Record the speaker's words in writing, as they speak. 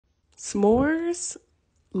S'mores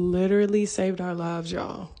literally saved our lives,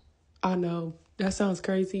 y'all. I know that sounds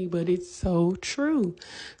crazy, but it's so true.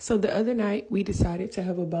 So the other night we decided to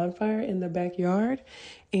have a bonfire in the backyard,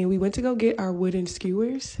 and we went to go get our wooden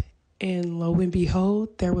skewers, and lo and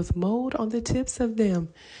behold, there was mold on the tips of them.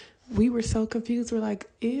 We were so confused. We're like,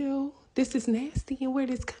 ew, this is nasty, and where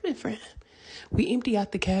this coming from? We empty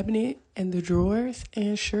out the cabinet and the drawers,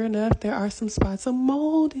 and sure enough, there are some spots of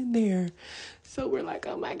mold in there. So we're like,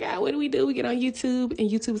 oh my God, what do? We get on YouTube, and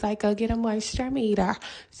YouTube's like, go get a moisture meter.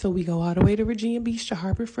 So we go all the way to Virginia Beach to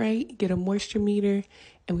Harbor Freight, get a moisture meter,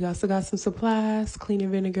 and we also got some supplies,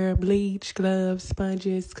 cleaning vinegar, bleach, gloves,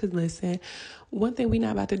 sponges. Because listen, one thing we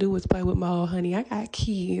not about to do is play with mold, honey. I got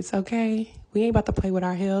kids, okay? We ain't about to play with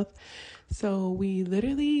our health. So we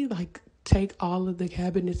literally take all of the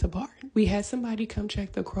cabinets apart. We had somebody come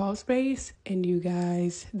check the crawl space, and you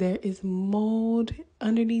guys, there is mold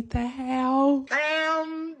underneath the house.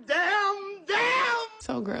 Damn.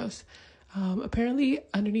 So gross. Apparently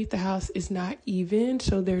underneath the house is not even,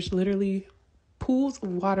 so there's literally pools of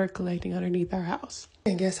water collecting underneath our house.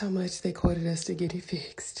 And guess how much they quoted us to get it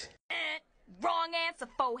fixed? Wrong answer,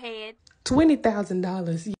 forehead.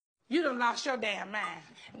 $20,000. You done lost your damn mind.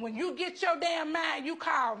 When you get your damn mind, you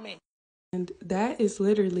call me. And that is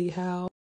literally how